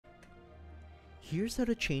Here's how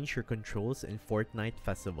to change your controls in Fortnite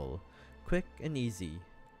Festival. Quick and easy.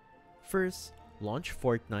 First, launch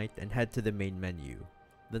Fortnite and head to the main menu.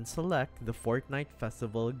 Then select the Fortnite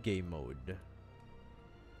Festival game mode.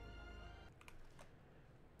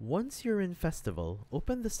 Once you're in Festival,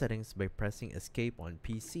 open the settings by pressing Escape on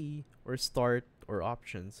PC or Start or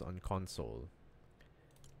Options on console.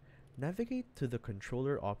 Navigate to the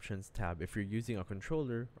Controller Options tab if you're using a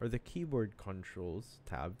controller or the Keyboard Controls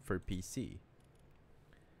tab for PC.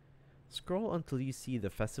 Scroll until you see the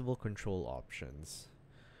Festival control options,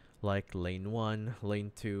 like Lane 1,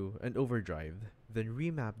 Lane 2, and Overdrive, then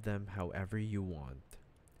remap them however you want.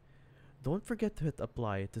 Don't forget to hit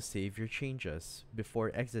Apply to save your changes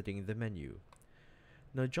before exiting the menu.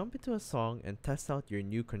 Now jump into a song and test out your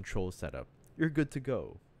new control setup. You're good to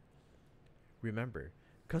go. Remember,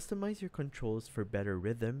 customize your controls for better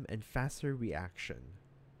rhythm and faster reaction.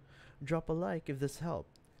 Drop a like if this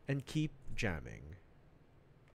helped, and keep jamming.